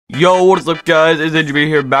Yo, what is up guys, it's AJB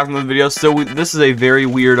here back in the video. So this is a very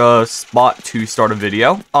weird spot to start a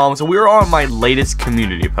video. So we're on my latest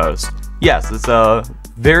community post. Yes, it's a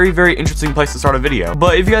very interesting place to start a video.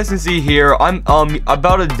 But if you guys can see here, I'm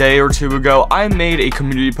about a day or two ago, I made a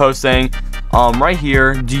community post saying right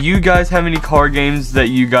here, do you guys have any card games that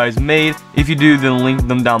you guys made? If you do, then link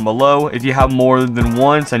them down below. If you have more than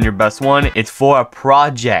one, send your best one. It's for a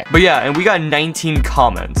project. But yeah, and we got 19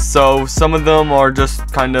 comments. So some of them are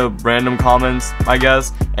just kind of random comments, I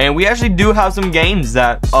guess. And we actually do have some games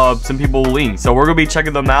that some people link. So we're gonna be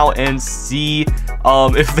checking them out and see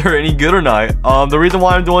if they're any good or not. The reason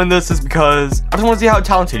why I'm doing this is because I just want to see how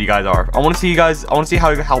talented you guys are. I want to see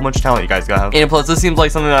how much talent you guys have. And plus, this seems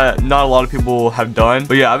like something that not a lot of people have done.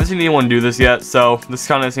 But yeah, I haven't seen anyone do this yet, so this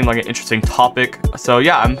kind of seemed like an interesting topic. So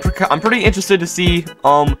yeah, I'm pretty interested to see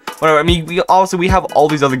whatever. I mean, we have all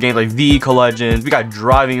these other games like Vehicle Legends, we got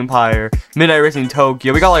Driving Empire, Midnight Racing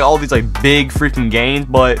Tokyo, we got like all these like big freaking games.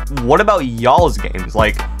 But what about y'all's games?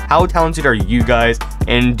 Like, how talented are you guys?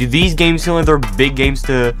 And do these games feel like they're big games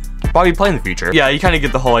to probably play in the future? Yeah, you kind of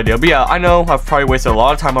get the whole idea. But yeah, I know I've probably wasted a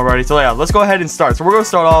lot of time already. So yeah, let's go ahead and start. So we're gonna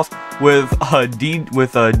start off with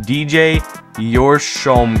DJ Your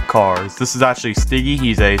Shom Cars. This is actually Stiggy.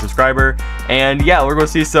 He's a subscriber. And yeah, we're gonna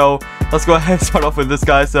see. So let's go ahead and start off with this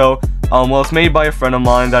guy. So well, it's made by a friend of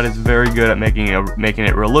mine that is very good at making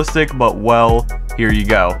it realistic, but well, here you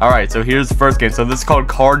go. All right, so here's the first game. So this is called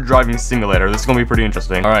Car Driving Simulator. This is gonna be pretty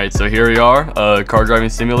interesting. All right, so here we are, Car Driving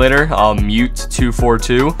Simulator, Mute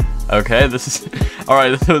 242. Okay, this is all right.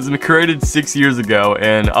 This was created 6 years ago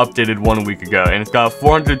and updated 1 week ago, and it's got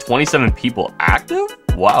 427 people active.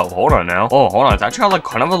 Wow, hold on now. Oh, hold on. It's actually got like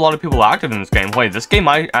kind of a lot of people active in this game. Wait, this game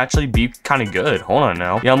might actually be kind of good. Hold on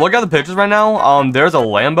now. Yeah, I'm looking at the pictures right now. There's a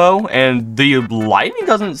Lambo, and the lighting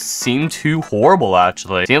doesn't seem too horrible,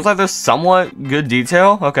 actually. Seems like there's somewhat good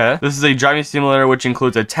detail. Okay. This is a driving simulator, which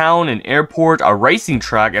includes a town, an airport, a racing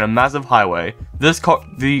track, and a massive highway.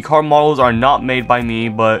 The car models are not made by me,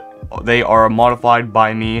 but they are modified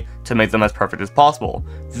by me to make them as perfect as possible.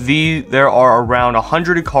 There are around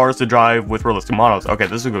 100 cars to drive with realistic models. Okay,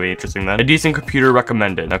 this is gonna be interesting then. A decent computer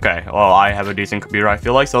recommended. Okay, well, I have a decent computer, I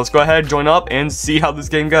feel like, so let's go ahead, join up, and see how this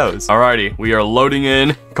game goes. Alrighty, we are loading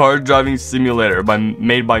in Car Driving Simulator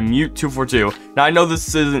made by Mute 242. Now I know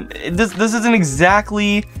this isn't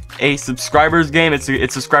exactly a subscriber's game. It's a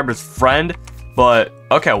subscriber's friend. But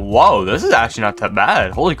okay, whoa, this is actually not that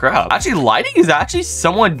bad. Holy crap. Actually, lighting is actually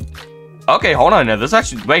somewhat okay. Hold on now. This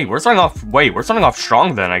actually we're starting off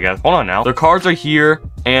strong then, I guess. Hold on now. The cars are here,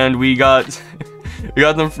 and we got we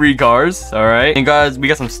got them free cars. All right, and guys, we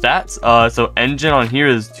got some stats. So engine on here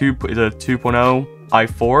is a 2.0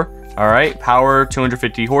 i4. All right, power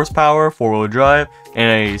 250 horsepower, 4-wheel drive,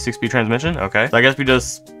 and a 6-speed transmission. Okay, so I guess we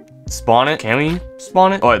just spawn it. Can we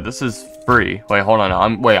spawn it? Oh wait, this is free. Wait, hold on now.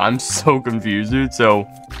 I'm so confused, dude. So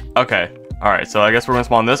okay, all right, so I guess we're gonna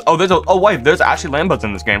spawn this. Oh, wait, there's actually Lambos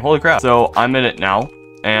in this game. Holy crap. So I'm in it now,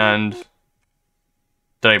 and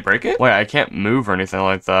did I break it? Wait, I can't move or anything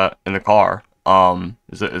like that in the car.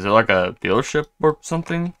 Is it like a dealership or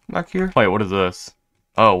something back here? Wait, what is this?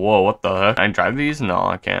 Oh, whoa, what the heck? Can I drive these? No,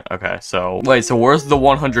 I can't. Okay, so wait, so where's the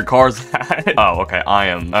 100 cars at? Oh, okay,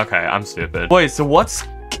 I'm stupid. Wait, so what's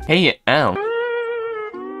KM?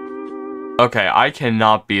 Okay, I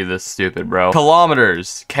cannot be this stupid, bro.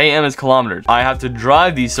 Kilometers. KM is kilometers. I have to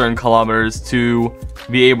drive these certain kilometers to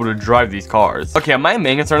be able to drive these cars. Okay, my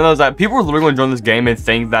main concern though is that people are literally going to join this game and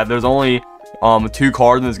think that there's only 2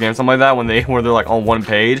 cars in this game, something like that, when they're like on one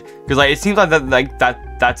page, because like it seems like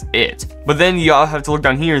that's it. But then you have to look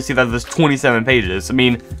down here and see that there's 27 pages. I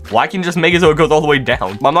mean, why can't you just make it so it goes all the way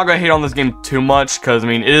down? I'm not gonna hate on this game too much, because I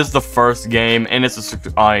mean, it is the first game and it's a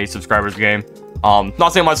subscriber's game.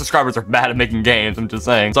 Not saying my subscribers are bad at making games, I'm just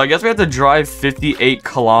saying. So I guess we have to drive 58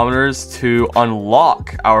 kilometers to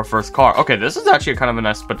unlock our first car. Okay, this is actually kind of a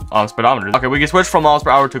nice speedometer. Okay, we can switch from miles per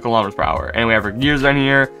hour to kilometers per hour. And we have our gears in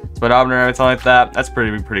here, speedometer and everything like that. That's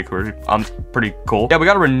pretty cool. Pretty cool. Yeah, we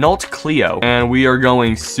got a Renault Clio, and we are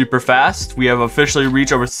going super fast. We have officially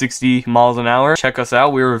reached over 60 miles an hour. Check us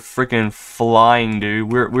out. We're freaking flying,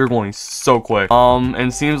 dude. We're going so quick.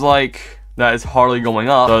 And seems like that is hardly going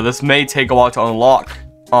up, so this may take a while to unlock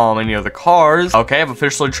any of the cars. Okay, I've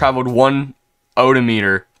officially traveled 1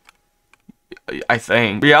 odometer, I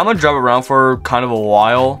think. But yeah, I'm gonna drive around for kind of a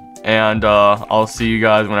while, and I'll see you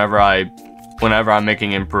guys whenever I'm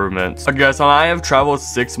making improvements. Okay, so I have traveled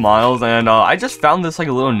 6 miles, and I just found this like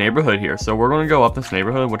a little neighborhood here, so we're gonna go up this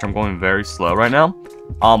neighborhood, which I'm going very slow right now.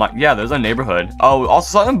 Yeah, there's a neighborhood. Oh,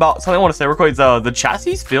 also something I want to say real quick is the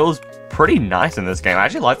chassis feels pretty nice in this game. I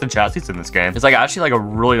actually like the chassis in this game. It's like actually like a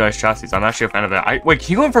really nice chassis. I'm actually a fan of it. Wait,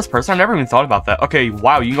 can you go in first person? I never even thought about that. Okay,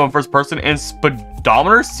 wow, you can go in first person and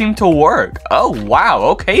speedometers seem to work. Oh, wow,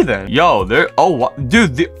 okay then. Yo, dude,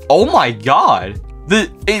 oh my god.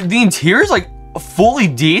 The interior's like fully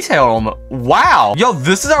detailed. Wow. Yo,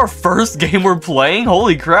 this is our first game we're playing.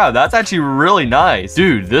 Holy crap, that's actually really nice.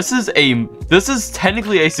 Dude, this is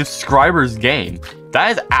technically a subscriber's game.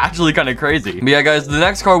 That is actually kind of crazy. But yeah, guys, the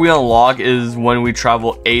next car we unlock is when we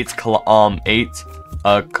travel 8 kilometers,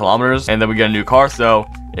 and then we get a new car. So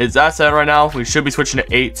it's that set right now. We should be switching to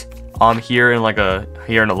 8 here in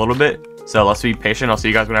a little bit. So let's be patient. I'll see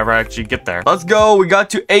you guys whenever I actually get there. Let's go. We got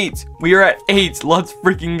to 8. We are at 8. Let's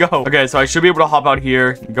freaking go. Okay, so I should be able to hop out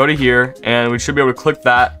here, go to here, and we should be able to click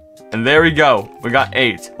that. And there we go. We got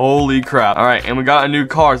 8. Holy crap. All right, and we got a new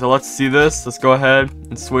car. So let's see this. Let's go ahead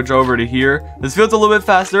and switch over to here. This feels a little bit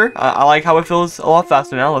faster. I like how it feels a lot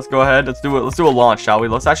faster now. Let's go ahead. Let's do it. Let's do a launch, shall we?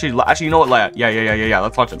 Let's actually, you know what? Yeah.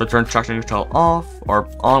 Let's launch it. Let's turn traction control off or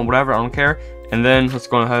on, whatever. I don't care. And then let's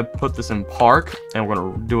go ahead and put this in park. And we're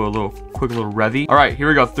going to do a quick little revvy. All right, here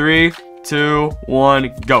we go. 3, 2,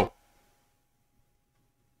 1, go.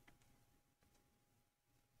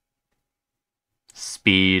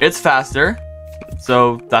 Speed. It's faster.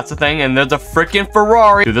 So that's the thing. And there's a freaking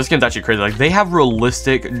Ferrari. Dude, this game's actually crazy. Like, they have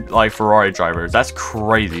realistic, like, Ferrari drivers. That's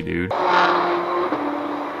crazy, dude.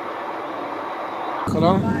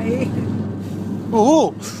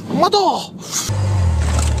 Oh, mother.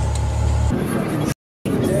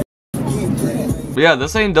 But yeah,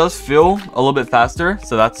 this thing does feel a little bit faster,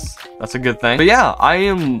 so that's a good thing. But yeah, I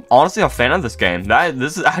am honestly a fan of this game.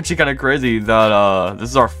 This is actually kind of crazy that this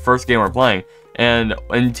is our first game we're playing. And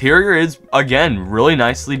interior is, again, really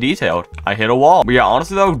nicely detailed. I hit a wall. But yeah,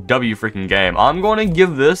 honestly though, W freaking game. I'm going to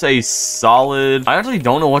give this a solid... I actually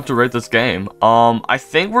don't know what to rate this game. I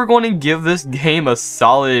think we're going to give this game a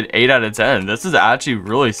solid 8 out of 10. This is actually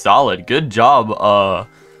really solid. Good job,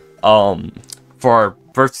 for our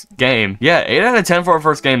first game. Yeah, 8 out of 10 for our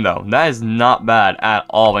first game though. That is not bad at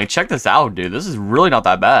all. I mean, check this out, dude. This is really not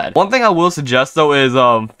that bad. One thing I will suggest though is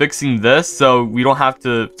fixing this so we don't have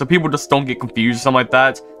to, so people just don't get confused or something like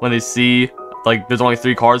that when they see like there's only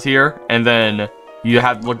 3 cars here and then you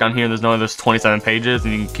have to look down here and there's 27 pages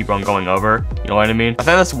and you can keep on going over. You know what I mean? I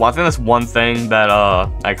think that's one thing that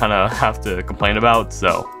I kind of have to complain about.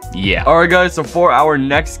 So yeah. Alright guys, so for our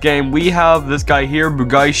next game, we have this guy here,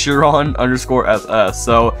 Bugatti Chiron _SS.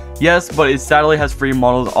 So yes, but it sadly has free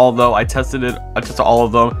models, although I tested all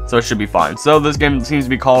of them, so it should be fine. So this game seems to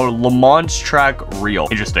be called Le Mans Track Real.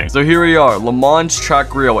 Interesting. So here we are, Le Mans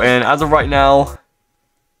Track Real, and as of right now,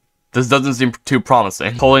 this doesn't seem too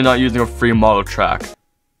promising. Totally not using a free model track.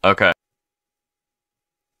 Okay.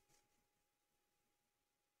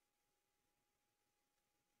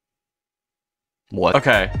 What?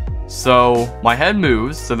 Okay, so my head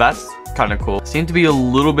moves, so that's kind of cool. Seem to be a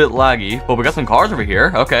little bit laggy, but we got some cars over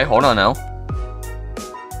here. Okay, hold on now.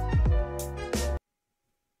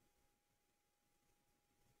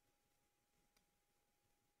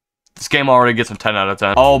 This game already gets a 10 out of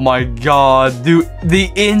 10. Oh my god, dude.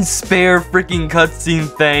 The in-spare freaking cutscene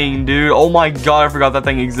thing, dude. Oh my god, I forgot that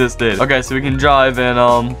thing existed. Okay, so we can drive and,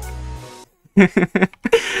 I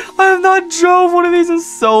have not drove one of these in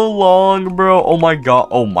so long, bro. Oh my god.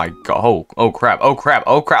 Oh my god. Oh crap. Oh crap.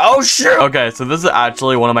 Oh crap. Oh shoot. Okay, so this is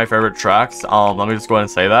actually one of my favorite tracks. Let me just go ahead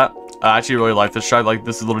and say that. I actually really like this track. Like,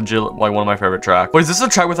 this is legit like one of my favorite tracks. Wait, is this a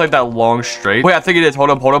track with like that long straight? Wait, I think it is. Hold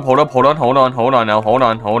on now. Hold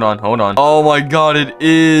on. Oh my god, it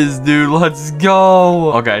is, dude. Let's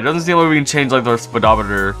go. Okay, it doesn't seem like we can change like the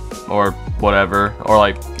speedometer or whatever. Or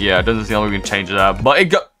like, yeah, it doesn't seem like we can change that. But it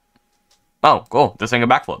go. Oh, cool. This thing a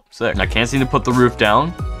backflip. Sick. I can't seem to put the roof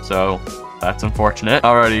down, so that's unfortunate.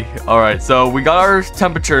 Alrighty. Alright, so we got our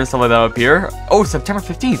temperature and stuff like that up here. Oh, September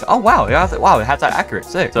 15th. Oh, wow. Yeah, wow, it has that accurate.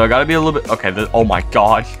 Sick. So I gotta be a little bit... Okay, oh my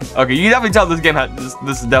god. Okay, you can definitely tell this game has...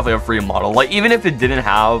 This is definitely a free model. Like, even if it didn't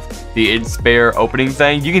have the in-spare opening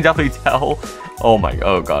thing, you can definitely tell... Oh my,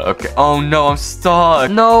 oh god, okay. Oh no, I'm stuck.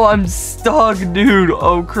 No, I'm stuck, dude.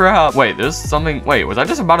 Oh crap. Wait, there's something. Wait, was I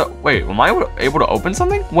just about to, wait, am I able to open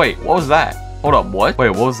something? Wait, what was that? Hold up, what? Wait,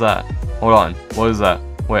 what was that? Hold on, what is that?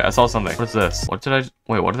 Wait, I saw something. What's this? What did I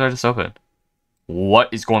just open?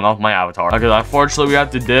 What is going on with my avatar? Okay, unfortunately, we have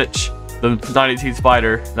to ditch the 98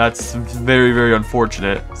 Spider. That's very, very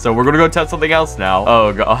unfortunate. So we're gonna go test something else now.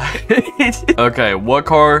 Oh god. Okay, what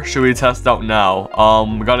car should we test out now?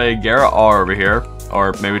 We got a Agera R over here.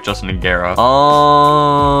 Or maybe just an Agera.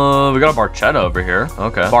 We got a Barchetta over here.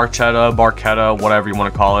 Okay. Barchetta, whatever you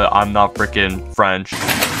want to call it. I'm not freaking French.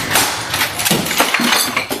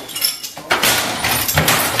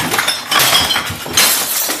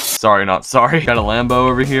 Sorry, not sorry. Got a Lambo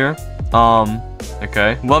over here.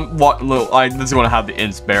 Okay. This is gonna have the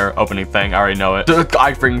in spare opening thing. I already know it.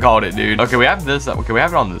 I freaking called it, dude. Okay, we have this. Okay, we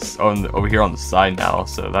have it on this over here on the side now.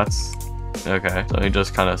 So that's okay. So let me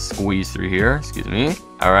just kind of squeeze through here. Excuse me.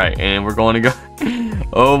 All right, and we're going to go.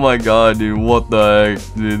 Oh my god, dude! What the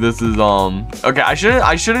heck, dude? This is Okay, I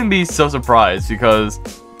shouldn't be so surprised because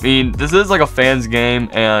I mean this is like a fans game,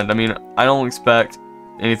 and I mean I don't expect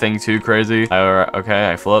anything too crazy.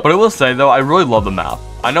 Okay, I flip. But I will say though, I really love the map.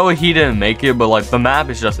 I know he didn't make it, but like the map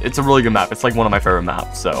is it's a really good map. It's like one of my favorite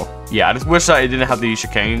maps. So yeah, I just wish that it didn't have the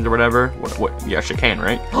chicanes or whatever. What? Yeah, chicane,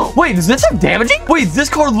 right? Wait, does this have damaging? Wait, this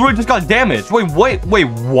car literally just got damaged. Wait,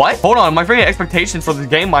 what? Hold on, my freaking expectations for this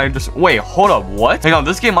game might have just, wait, hold up, what? Hang on,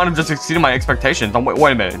 this game might have just exceeded my expectations.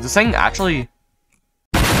 Wait a minute, is this thing actually...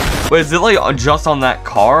 Wait, is it like just on that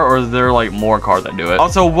car, or is there like more cars that do it?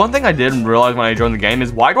 Also, one thing I didn't realize when I joined the game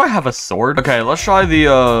is why do I have a sword? Okay, let's try the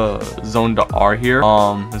zone to R here.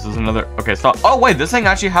 This is another. Okay, stop. Oh wait, this thing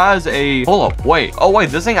actually has a. Hold up, wait. Oh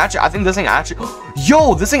wait, this thing actually. I think this thing actually.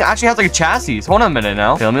 Yo, this thing actually has like a chassis. Hold on a minute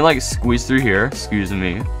now. Okay, let me like squeeze through here. Excuse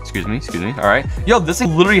me. All right. Yo, this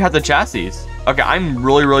thing literally has a chassis. Okay, I'm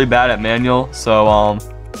really bad at manual, so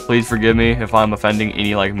please forgive me if I'm offending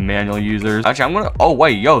any like manual users. Actually, I'm gonna. Oh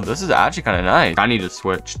wait, yo, this is actually kind of nice. I need to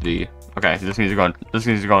switch the. Okay, this needs to go. This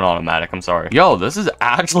needs to go on automatic. I'm sorry. Yo, this is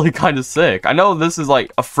actually kind of sick. I know this is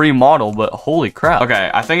like a free model, but holy crap. Okay,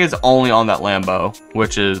 I think it's only on that Lambo,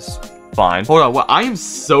 which is fine. Hold on. Well, I am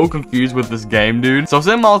so confused with this game, dude. So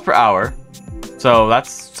 7 miles per hour. So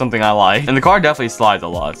that's something I like. And the car definitely slides a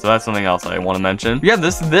lot. So that's something else I want to mention. Yeah,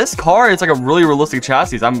 this car, it's like a really realistic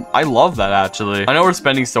chassis. I love that actually. I know we're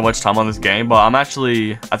spending so much time on this game, but I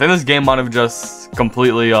think this game might have just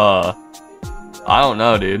completely, I don't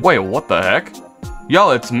know, dude. Wait, what the heck?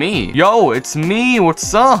 Yo, it's me. Yo, it's me.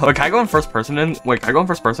 What's up? Wait, can I go in first person? Wait, can I go in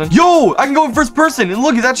first person? Yo, I can go in first person. And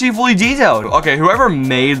look, it's actually fully detailed. Okay, whoever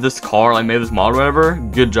made this car, like made this model, whatever,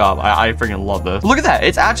 good job. I freaking love this. Look at that.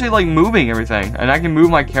 It's actually like moving everything. And I can move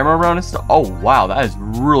my camera around and stuff. Oh, wow. That is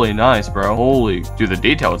really nice, bro. Holy, dude, the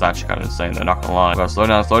detail is actually kind of insane. They're not gonna lie. Gotta slow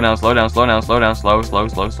down.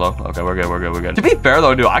 Okay, we're good. To be fair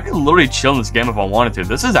though, dude, I could literally chill in this game if I wanted to.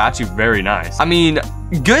 This is actually very nice. I mean,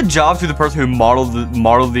 good job to the person who modeled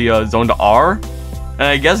the zone to R, and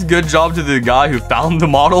I guess good job to the guy who found the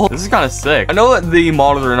model. This is kind of sick. I know that the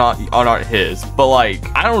models are not his, but like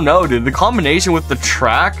I don't know, dude. The combination with the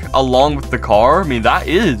track along with the car, I mean, that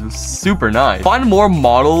is super nice. Find more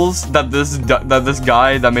models that this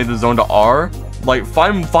guy that made the zone to R. Like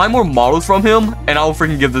find more models from him, and I'll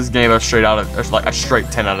freaking give this game a straight 10 out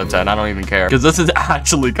of 10. I don't even care, because this is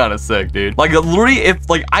actually kind of sick, dude. Like literally, if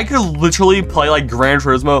like I could literally play like Gran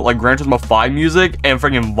Turismo 5 music and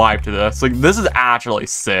freaking vibe to this. Like this is actually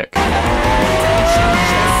sick.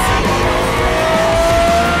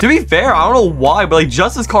 To be fair, I don't know why, but like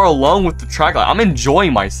just this car alone with the track, like, I'm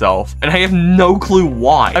enjoying myself, and I have no clue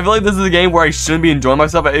why. I feel like this is a game where I shouldn't be enjoying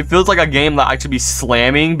myself. It feels like a game that I should be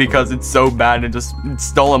slamming because it's so bad and just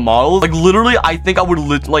stolen models. Like literally, I think I would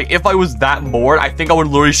like if I was that bored, I think I would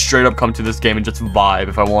literally straight up come to this game and just vibe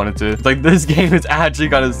if I wanted to. Like this game is actually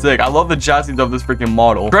kind of sick. I love the chassis of this freaking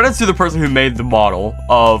model. Credits to the person who made the model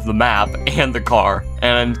of the map and the car.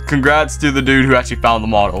 And congrats to the dude who actually found the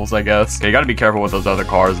models, I guess. Okay, you gotta be careful with those other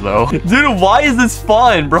cars though. Dude, why is this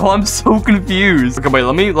fun, bro? I'm so confused. Okay, wait,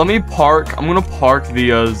 let me park. I'm gonna park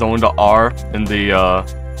the zone to R in the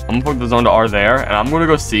I'm gonna put the zone to R there, and I'm gonna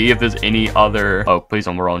go see if there's any other. Oh, please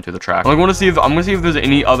don't roll into the track. I'm gonna see if there's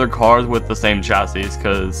any other cars with the same chassis,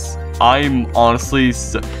 because I'm honestly.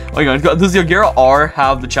 Oh my god, does the Agera R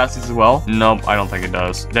have the chassis as well? Nope, I don't think it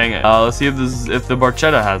does. Dang it. Let's see if the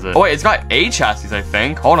Barchetta has it. Oh wait, it's got a chassis, I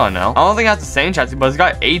think. Hold on now. I don't think it has the same chassis, but it's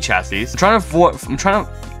got a chassis. I'm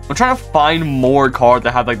trying to find more cars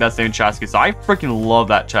that have like that same chassis. So I freaking love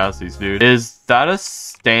that chassis, dude. Is that a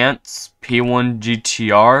Stance P1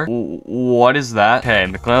 GTR? What is that? Okay,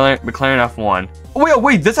 McLaren F1. Oh,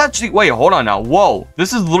 wait, this actually, wait, hold on now. Whoa,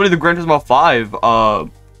 this is literally the Gran Turismo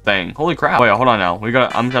 5 thing. Holy crap. Wait, hold on now.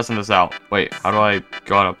 I'm testing this out. Wait, how do I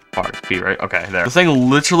go out of park? P, right? Okay, there. This thing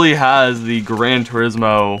literally has the Gran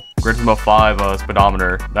Turismo 5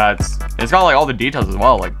 speedometer. It's got like all the details as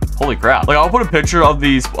well. Like, holy crap. Like, I'll put a picture of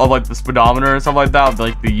like the speedometer and stuff like that,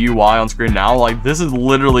 like the UI on screen now. Like, this is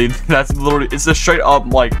literally, it's a straight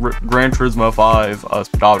up like Gran Turismo 5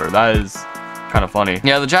 speedometer. That is kind of funny.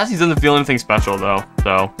 Yeah, the chassis doesn't feel anything special though,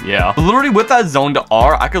 so yeah. But literally with that zone to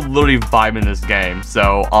R, I could literally vibe in this game.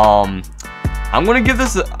 So I'm gonna give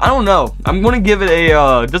this I don't know, I'm gonna give it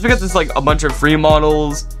a just because it's like a bunch of free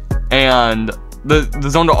models, and the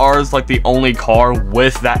zone to R is like the only car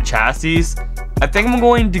with that chassis. I think I'm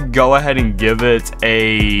going to go ahead and give it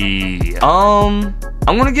a, I'm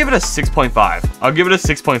gonna give it a 6.5. I'll give it a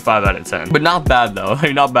 6.5 out of 10. But not bad though,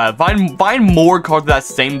 like, not bad. Find more cars with that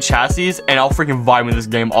same chassis, and I'll freaking vibe in this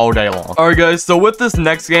game all day long. Alright guys, so with this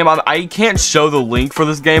next game, I can't show the link for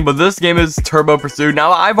this game, but this game is Turbo Pursuit.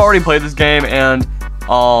 Now, I've already played this game, and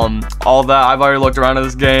all that. I've already looked around at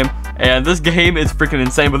this game, and this game is freaking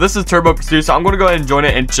insane. But this is Turbo Pursuit, so I'm gonna go ahead and join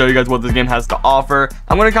it and show you guys what this game has to offer.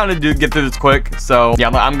 I'm gonna kind of get through this quick. So yeah,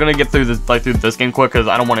 I'm gonna get through this game quick because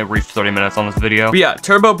I don't want to reach 30 minutes on this video. But yeah,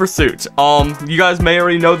 Turbo Pursuit. You guys may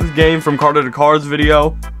already know this game from Car to Cars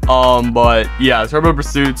video. But yeah, Turbo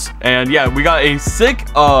Pursuit, and yeah, we got a sick,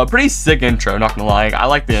 pretty sick intro. Not gonna lie, I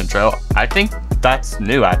like the intro. I think that's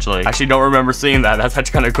new, actually. Actually, don't remember seeing that. That's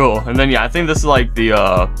actually kind of cool. And then yeah, I think this is like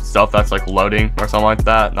the stuff that's like loading or something like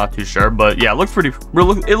that. Not too sure, but yeah, it looks pretty.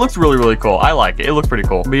 It looks really cool. I like it. It looks pretty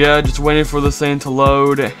cool. But yeah, just waiting for this thing to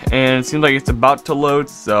load, and it seems like it's about to load.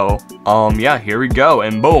 So yeah, here we go,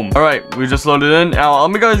 and boom. All right, we just loaded in. Now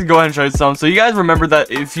let me guys go ahead and show you some. So you guys remember that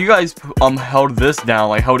if you guys held this down,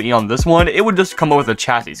 like held E on this one, it would just come up with a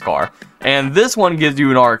chassis car, and this one gives you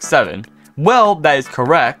an RX-7. Well, that is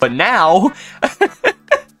correct, but now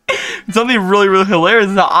something really hilarious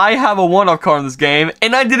is that I have a one-off car in this game,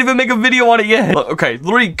 and I didn't even make a video on it yet. Okay,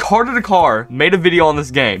 literally, Car to Car made a video on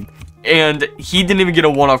this game, and he didn't even get a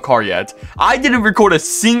one-off car yet. I didn't record a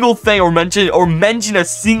single thing or mention a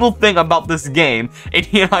single thing about this game, and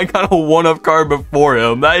he and I got a one-off car before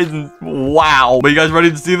him. That is wow. But you guys ready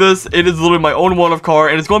to see this? It is literally my own one-off car,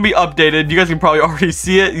 and it's going to be updated. You guys can probably already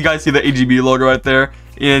see it. You guys see the AGB logo right there.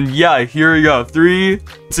 And yeah, here we go. 3,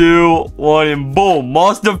 2, 1, and boom.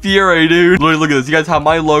 Mazda Fieri, dude. Literally, look at this. You guys have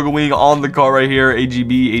my logoing on the car right here.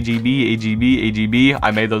 AGB, AGB, AGB, AGB.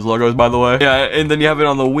 I made those logos, by the way. Yeah, and then you have it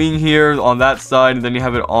on the wing here on that side. And then you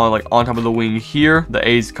have it on like on top of the wing here. The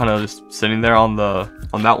A's kind of just sitting there on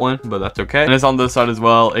that one, but that's okay. And it's on this side as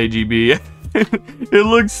well. AGB. It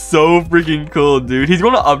looks so freaking cool, dude. He's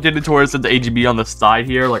going to update it towards the AGB on the side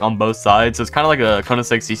here, like on both sides. So it's kind of like a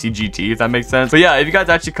Koenigsegg CC GT, if that makes sense. But yeah, if you guys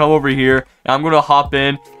actually come over here, I'm going to hop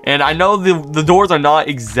in. And I know the doors are not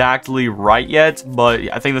exactly right yet, but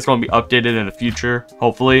I think that's going to be updated in the future,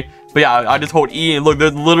 hopefully. But yeah, I just hold E, and look,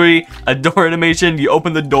 there's literally a door animation. You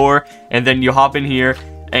open the door, and then you hop in here.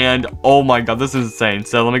 And oh my god, this is insane.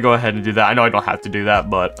 So let me go ahead and do that. I know I don't have to do that,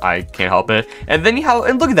 but I can't help it. And then you have,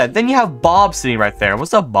 and look at that, then you have Bob sitting right there.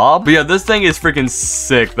 What's up, Bob? But yeah, this thing is freaking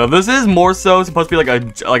sick though. This is more so supposed to be like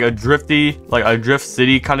a drifty, like a drift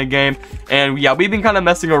city kind of game. And yeah, we've been kind of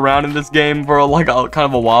messing around in this game for like kind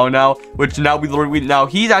of a while now, which now now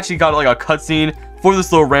he's actually got like a cutscene for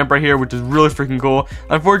this little ramp right here, which is really freaking cool.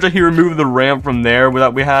 Unfortunately, he removed the ramp from there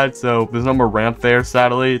that we had, so there's no more ramp there,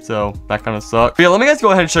 sadly, so that kind of sucks. But yeah, let me guys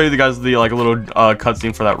go ahead and show you guys the like little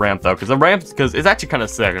cutscene for that ramp though, because it's actually kind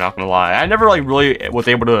of sick, not gonna lie. I never like really was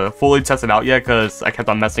able to fully test it out yet because I kept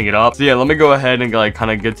on messing it up. So yeah, let me go ahead and like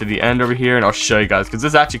kind of get to the end over here, and I'll show you guys because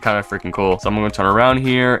this is actually kind of freaking cool. So I'm gonna turn around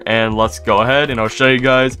here, and let's go ahead and I'll show you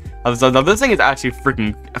guys. Now this thing is actually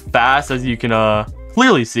freaking fast, as you can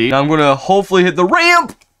clearly see. Now I'm gonna hopefully hit the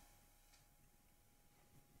ramp.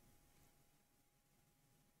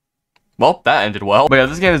 Well, that ended well. But yeah,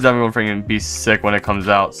 this game is definitely gonna freaking be sick when it comes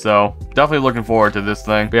out. So definitely looking forward to this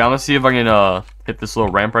thing. But yeah, I'm gonna see if I can hit this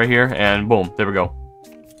little ramp right here, and boom, there we go.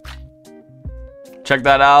 Check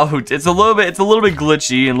that out. It's a little bit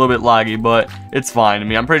glitchy and a little bit laggy, but it's fine. I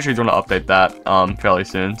mean, I'm pretty sure he's gonna update that fairly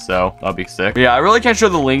soon, so that'll be sick. But yeah, I really can't show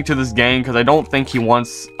the link to this game because I don't think he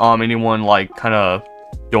wants anyone like kind of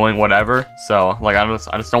doing whatever. So like I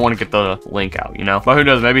just don't want to get the link out, you know. But who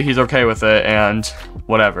knows? Maybe he's okay with it and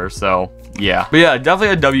whatever. So yeah. But yeah,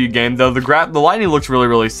 definitely a W game though. The lighting looks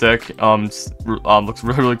really sick. Looks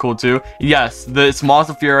really cool too. Yes, this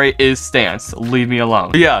Mazda Fieri is stance. Leave me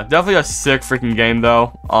alone. But yeah, definitely a sick freaking game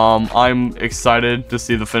though. I'm excited to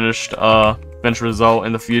see the finished result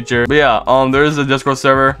in the future. But yeah, there is a Discord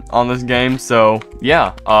server on this game. So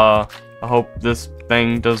yeah, I hope this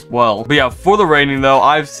thing does well. But yeah, for the rating though,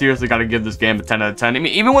 I've seriously got to give this game a 10 out of 10. I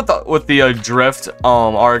mean, even with the drift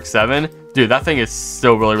RX-7, dude, that thing is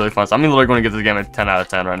still really fun. So I'm literally going to give this game a 10 out of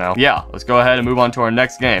 10 right now. Yeah, let's go ahead and move on to our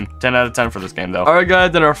next game. 10 out of 10 for this game though. All right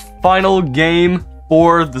guys, then our final game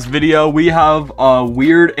for this video, we have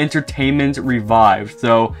Weird Entertainment Revived.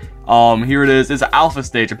 So here it is. It's an alpha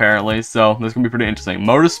stage apparently, so this is gonna be pretty interesting.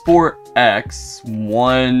 Motorsport X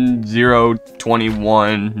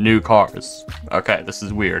 1021 new cars. Okay, this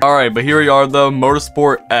is weird. All right, but here we are though,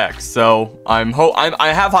 Motorsport X. So I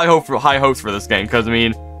have high hopes for this game because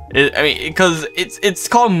because it's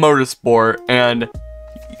called Motorsport, and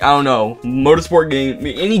I don't know, motorsport game,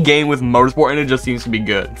 any game with motorsport in it just seems to be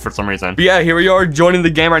good for some reason. But yeah, here we are joining the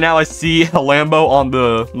game right now. I see a Lambo on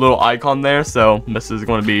the little icon there, so this is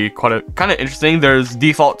going to be kind of interesting. There's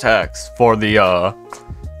default text for the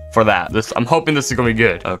for that. I'm hoping this is gonna be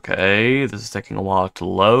good. Okay, this is taking a while to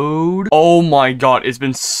load. Oh my god, it's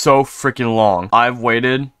been so freaking long. I've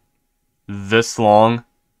waited this long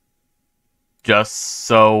just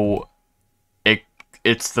so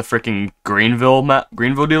it's the freaking Greenville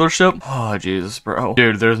dealership. Oh Jesus, bro.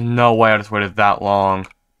 Dude, there's no way I just waited that long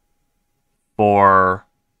for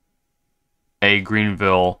a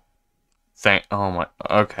Greenville thing. Oh my.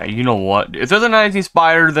 Okay, you know what? If there's a 19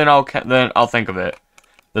 Spider, then I'll think of it.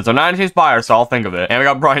 There's a 19 Spider, so I'll think of it. And we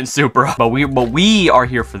got Brian Supra. But we are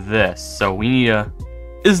here for this, so we need to.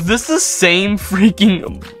 Is this the same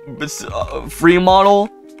freaking free model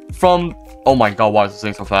from? Oh my god, why is this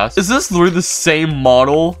thing so fast? Is this literally the same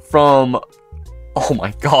model from? Oh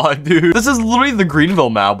my god, dude. This is literally the Greenville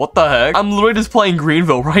map. What the heck? I'm literally just playing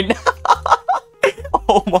Greenville right now.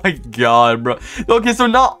 Oh my god, bro. Okay, so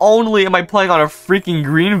not only am I playing on a freaking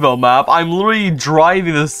Greenville map, I'm literally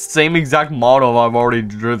driving the same exact model I've already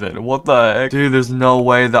driven. What the heck? Dude, there's no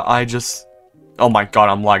way that I just... Oh my god,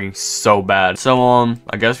 I'm lagging so bad. So,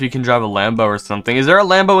 I guess we can drive a Lambo or something. Is there a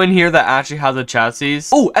Lambo in here that actually has a chassis?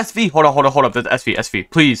 Oh, SV. Hold up. That's SV,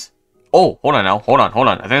 please. Oh, hold on now. Hold on.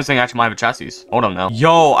 I think this thing actually might have a chassis. Hold on now.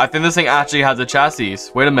 Yo, I think this thing actually has a chassis.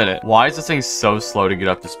 Wait a minute. Why is this thing so slow to get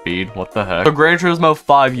up to speed? What the heck? So, Gran Turismo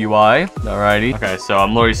 5 UI. Alrighty. Okay, so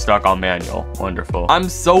I'm literally stuck on manual. Wonderful. I'm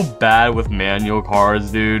so bad with manual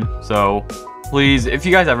cars, dude. So... please, if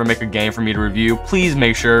you guys ever make a game for me to review, please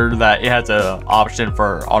make sure that it has an option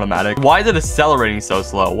for automatic. Why is it accelerating so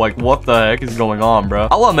slow? Like, what the heck is going on, bro?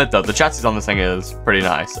 I'll admit, though, the chassis on this thing is pretty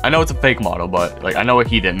nice. I know it's a fake model, but, like, I know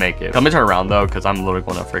he didn't make it. Let me turn around, though, because I'm literally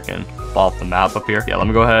going to freaking fall off the map up here. Yeah, let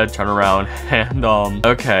me go ahead, turn around, and,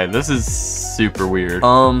 okay, this is super weird.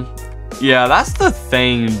 Yeah, that's the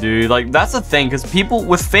thing, dude. Like, that's the thing, because people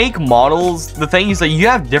with fake models, the thing is that you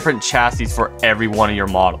have different chassis for every one of your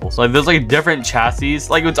models. Like, there's like different chassis.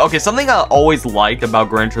 Like, it's okay. Something I always liked about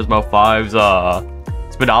Gran Turismo 5's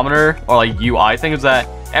speedometer or like UI thing is that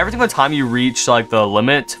every single time you reach like the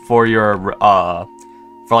limit for your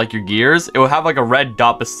your gears, it will have like a red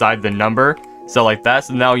dot beside the number. So like that,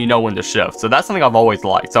 so now you know when to shift. So that's something I've always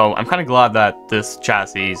liked. So I'm kind of glad that this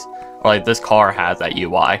chassis or like this car has that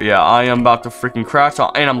UI. Yeah, I am about to freaking crash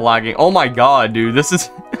and I'm lagging. Oh my god, dude, this is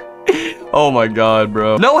oh my god,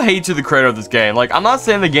 bro. No hate to the creator of this game. Like, I'm not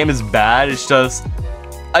saying the game is bad. It's just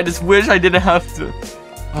I just wish I didn't have to.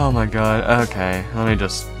 Oh my god. Okay, let me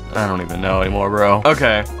just I don't even know anymore, bro.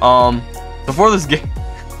 Okay, so for this game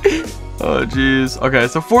oh jeez. Okay,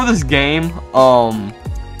 so for this game,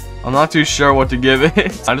 I'm not too sure what to give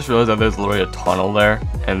it. I just realized that there's literally a tunnel there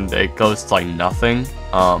and it goes to like nothing.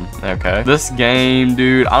 Okay. This game,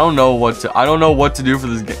 dude, I don't know what to do for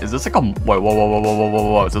this game. Is this like a wait,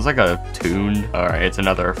 whoa. Is this like a tuned? Alright, it's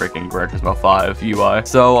another freaking Gran Turismo 5 UI.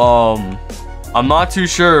 So I'm not too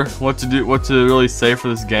sure what to really say for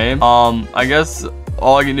this game. I guess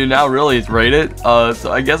all I can do now really is rate it.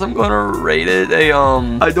 So I guess I'm gonna rate it a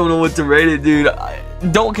I don't know what to rate it, dude.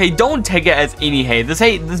 Don't take it as any hate. This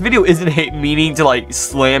video isn't hate meaning to like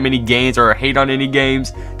slam any games or hate on any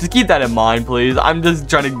games. Just keep that in mind, please. I'm just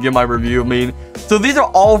trying to give my review. I mean, so these are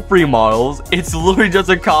all free models. It's literally just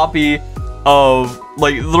a copy of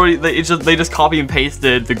like literally they just copy and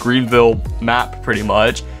pasted the Greenville map pretty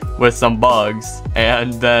much with some bugs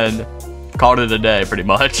and then called it a day pretty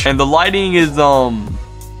much. And the lighting is I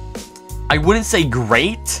wouldn't say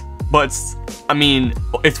great, but I mean,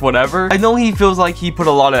 it's whatever. I know he feels like he put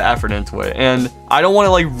a lot of effort into it, and I don't want to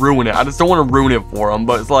like ruin it. I just don't want to ruin it for him,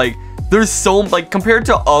 but it's like, there's so, like, compared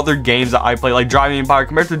to other games that I play, like Driving Empire,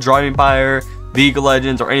 compared to Driving Empire, Vehicle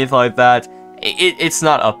Legends, or anything like that, it's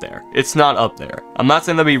not up there. It's not up there. I'm not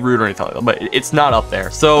saying that'd be rude or anything like that, but it's not up there.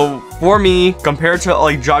 So, for me, compared to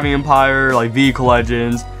like Driving Empire, like Vehicle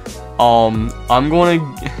Legends, I'm going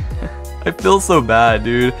to... I feel so bad,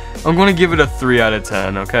 dude. I'm gonna give it a 3 out of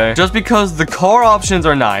 10, okay? Just because the car options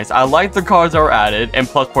are nice. I like the cars that were added, and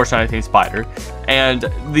plus Porsche 918 Spider. And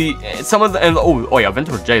oh yeah,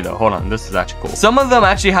 Ventura J though. Hold on, this is actually cool. Some of them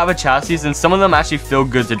actually have a chassis, and some of them actually feel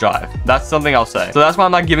good to drive. That's something I'll say. So that's why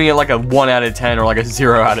I'm not giving it like a 1 out of 10 or like a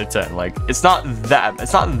 0 out of 10. Like, it's not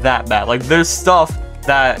that bad. Like, there's stuff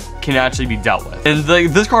that can actually be dealt with. And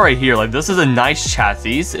this car right here, like, this is a nice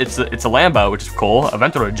chassis. It's a Lambo, which is cool. A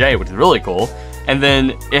Ventura J, which is really cool. And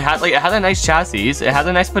then it has a nice chassis. It has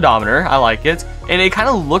a nice speedometer. I like it, and it kind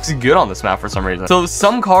of looks good on this map for some reason. So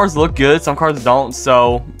some cars look good, some cars don't.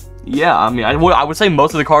 So yeah, I mean, I would say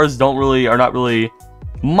most of the cars are not really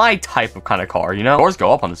my type of kind of car, you know? Cars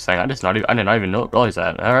go up on this thing. I did not even realize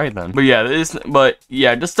that. All right then. But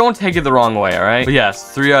yeah, just don't take it the wrong way, all right? But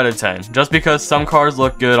yes, 3 out of 10. Just because some cars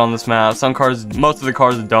look good on this map, most of the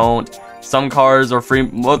cars don't. Some cars are free.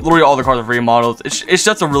 Literally all the cars are free models. It's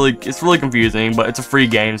just it's really confusing, but it's a free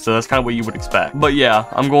game, so that's kind of what you would expect. But yeah,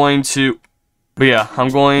 I'm going to give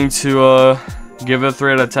it a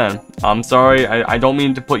 3 out of 10. I'm sorry, I don't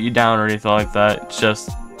mean to put you down or anything like that. It's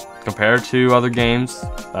just compared to other games,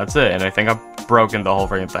 that's it. And I think I've broken the whole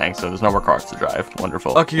freaking thing, so there's no more cars to drive.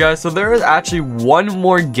 Wonderful. Okay guys, so there is actually one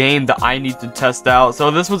more game that I need to test out. So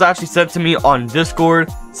this was actually sent to me on Discord,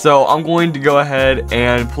 so I'm going to go ahead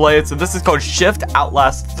and play it. So this is called Shift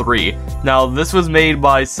Outlast 3. Now this was made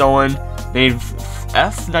by someone named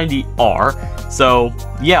F90R. So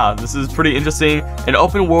yeah, this is pretty interesting. An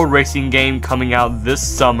open world racing game coming out this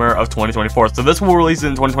summer of 2024. So this will release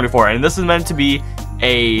in 2024, and this is meant to be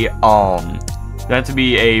a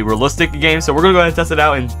realistic game. So we're gonna go ahead and test it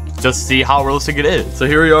out and just see how realistic it is. So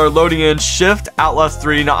here we are loading in Shift Outlast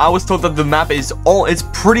 3. Now I was told that the map is it's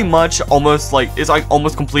pretty much almost like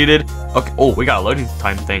almost completed. Okay, oh, we got a loading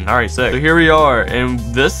time thing. All right, sick. So here we are, and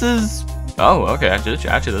this is okay,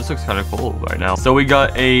 actually this looks kind of cool right now. So we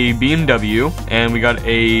got a BMW and we got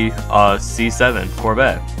a C7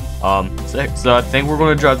 Corvette. Sick. So I think we're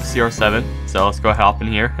going to drive the CR7. So let's go hop in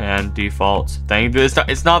here and default thing.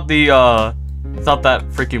 It's not that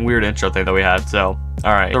freaking weird intro thing that we had. So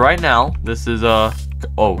all right. So right now this is oh,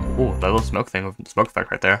 that little smoke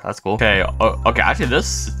effect right there. That's cool. Okay. Okay. Actually,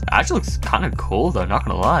 this looks kind of cool though. Not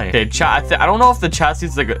gonna lie. Okay, I don't know if the chassis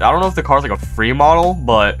is I don't know if the car's like a free model,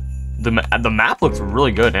 but the map looks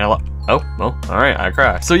really good. And oh, well, all right, I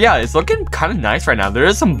crashed. So yeah, it's looking kind of nice right now. There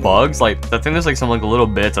is some bugs, like I think there's like some little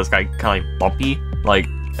bits that's kind of like bumpy. Like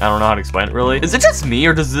I don't know how to explain it really. Is it just me,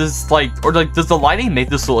 or does this does the lighting make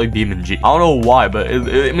this look like BeamNG? I don't know why, but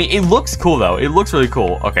I mean, it looks cool though. It looks really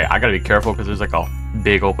cool. Okay, I gotta be careful because there's like a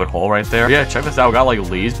big open hole right there. But yeah, check this out. We got like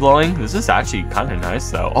leaves blowing. This is actually kind of nice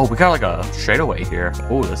though. Oh, we got like a straightaway here.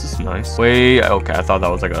 Oh, this is nice. Wait, okay, I thought that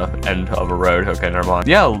was like a end of a road. Okay, never mind.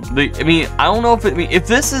 Yeah, I mean, I don't know if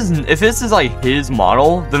this is like his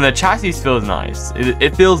model, then the chassis feels nice.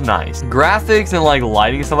 It feels nice. Graphics and like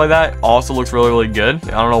lighting and stuff like that also looks really good.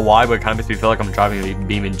 I don't know why, but it kind of makes me feel like I'm driving a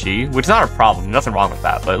BeamNG, which is not a problem. Nothing wrong with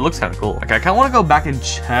that, but it looks kind of cool. Okay, I kind of want to go back and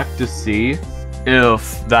check to see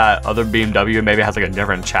if that other BMW maybe has like a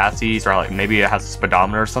different chassis, or like maybe it has a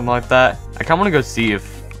speedometer or something like that. I kind of want to go see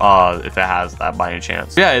if it has that by any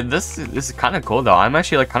chance. Yeah, this is kind of cool though. I'm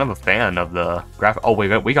actually like kind of a fan of the graphic. Oh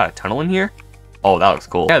wait, we got a tunnel in here. Oh, that looks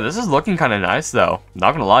cool. Yeah, this is looking kind of nice though.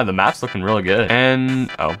 Not gonna lie, the map's looking really good. And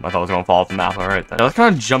oh, I thought I was gonna fall off the map. All right then. Now, let's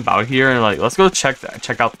kind of jump out here and like let's go check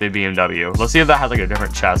out the BMW. Let's see if that has like a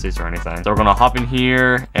different chassis or anything. So we're gonna hop in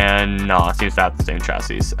here, and no, it seems to have the same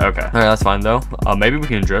chassis. Okay, all right, that's fine though. Maybe we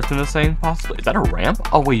can drift in this thing possibly. Is that a ramp?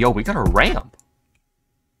 Oh wait, yo, we got a ramp.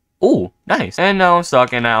 Oh, nice. And now I'm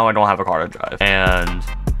stuck, and now I don't have a car to drive, and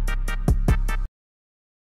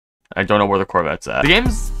I don't know where the Corvette's at. The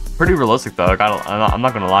game's pretty realistic though. I'm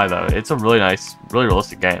not gonna lie though, it's a really nice, really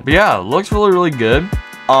realistic game. But yeah, it looks really good.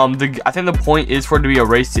 I think the point is for it to be a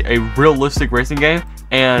realistic racing game,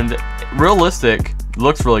 and realistic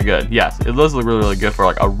looks really good. Yes, it does look really good for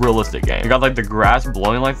like a realistic game. You got like the grass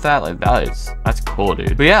blowing like that. Like that's cool,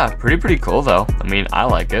 dude. But yeah, pretty cool though. I mean, I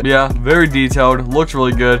like it. But yeah, very detailed. Looks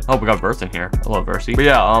really good. Oh, we got Verse in here. I love Versey. But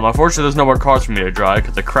yeah, unfortunately, there's no more cars for me to drive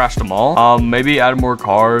because I crashed them all. Maybe add more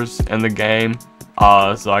cars in the game,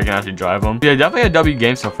 so I can actually drive them. Yeah, definitely a W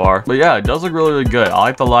game so far. But yeah, it does look really good. I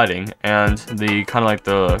like the lighting and the kind of like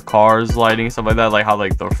the cars lighting and stuff like that, like how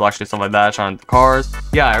like the reflection and stuff like that shine the cars.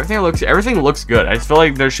 Yeah, everything looks good. I just feel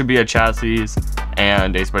like there should be a chassis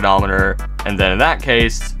and a speedometer, and then in that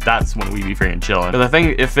case, that's when we'd be freaking chilling. Because I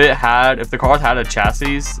think if the cars had a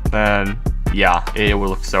chassis, then yeah, it would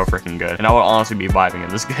look so freaking good, and I would honestly be vibing in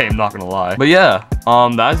this game, not gonna lie. But yeah,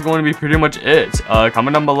 that's going to be pretty much it.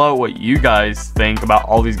 Comment down below what you guys think about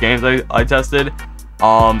all these games I tested,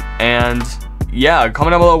 and yeah,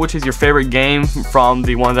 comment down below which is your favorite game from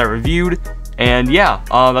the ones I reviewed. And yeah,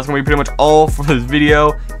 that's gonna be pretty much all for this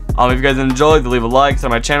video. If you guys enjoyed, leave a like,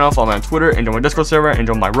 subscribe to my channel, follow me on Twitter, and join my Discord server, and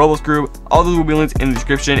join my Roblox group. All those will be linked in the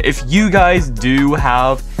description. If you guys do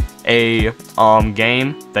have a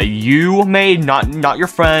game that you made, not your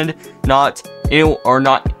friend, not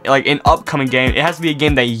like an upcoming game, it has to be a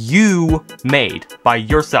game that you made by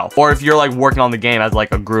yourself, or if you're like working on the game as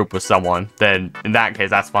like a group with someone, then in that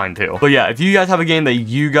case that's fine too. But yeah, if you guys have a game that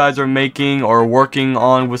you guys are making or working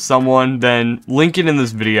on with someone, then link it in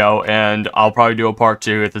this video, and I'll probably do a part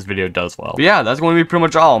 2 if this video does well. But yeah, that's going to be pretty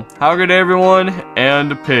much all. Have a good day everyone,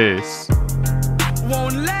 and peace.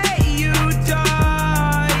 won't let